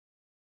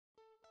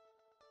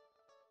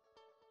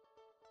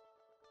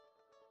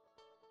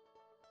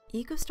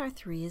EcoStar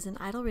III is an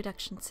idle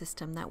reduction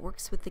system that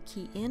works with the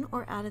key in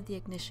or out of the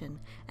ignition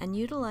and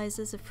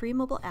utilizes a free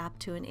mobile app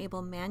to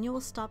enable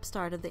manual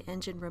stop-start of the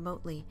engine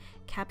remotely,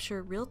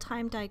 capture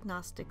real-time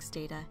diagnostics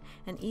data,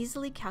 and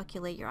easily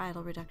calculate your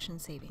idle reduction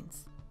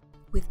savings.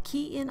 With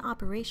key-in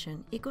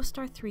operation,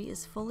 EcoStar III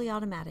is fully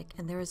automatic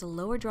and there is a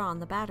lower draw on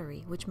the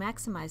battery, which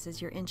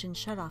maximizes your engine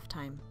shutoff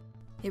time.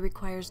 It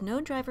requires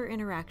no driver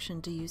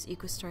interaction to use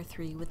EcoStar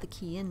III with the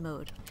key-in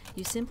mode.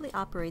 You simply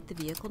operate the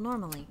vehicle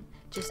normally.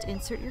 Just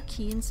insert your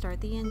key and start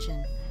the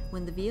engine.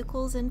 When the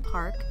vehicle is in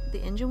park,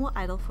 the engine will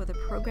idle for the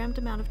programmed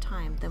amount of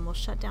time, then will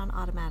shut down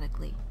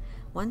automatically.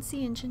 Once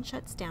the engine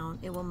shuts down,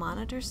 it will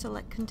monitor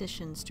select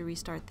conditions to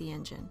restart the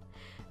engine.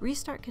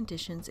 Restart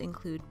conditions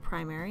include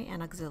primary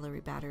and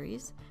auxiliary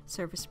batteries,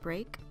 service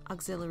brake,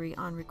 auxiliary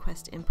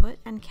on-request input,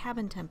 and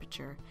cabin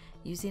temperature,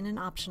 using an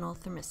optional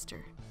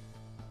thermistor.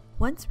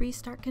 Once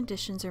restart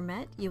conditions are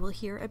met, you will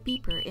hear a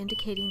beeper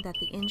indicating that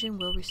the engine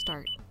will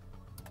restart.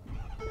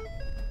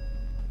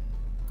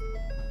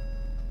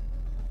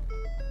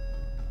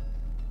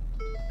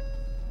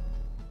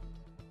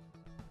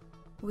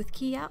 With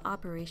key-out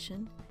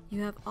operation,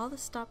 you have all the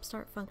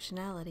stop-start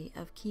functionality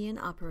of key-in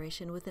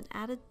operation with an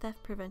added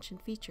theft prevention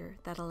feature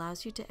that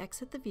allows you to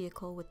exit the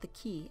vehicle with the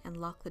key and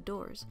lock the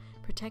doors,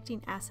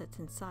 protecting assets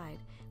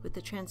inside, with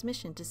the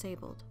transmission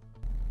disabled.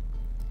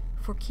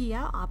 For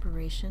key-out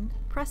operation,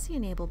 press the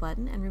Enable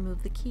button and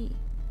remove the key.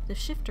 The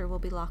shifter will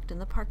be locked in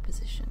the park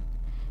position.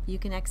 You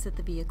can exit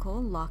the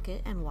vehicle, lock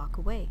it, and walk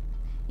away.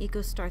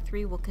 EcoStar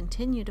III will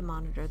continue to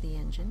monitor the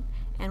engine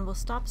and will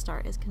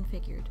stop-start as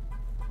configured.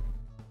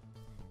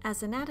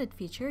 As an added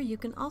feature, you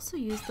can also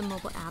use the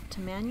mobile app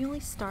to manually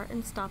start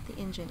and stop the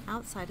engine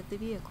outside of the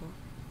vehicle.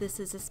 This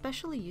is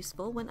especially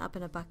useful when up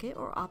in a bucket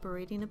or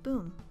operating a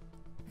boom.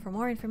 For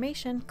more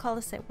information, call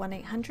us at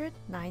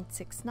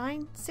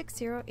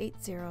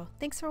 1-800-969-6080.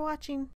 Thanks for watching!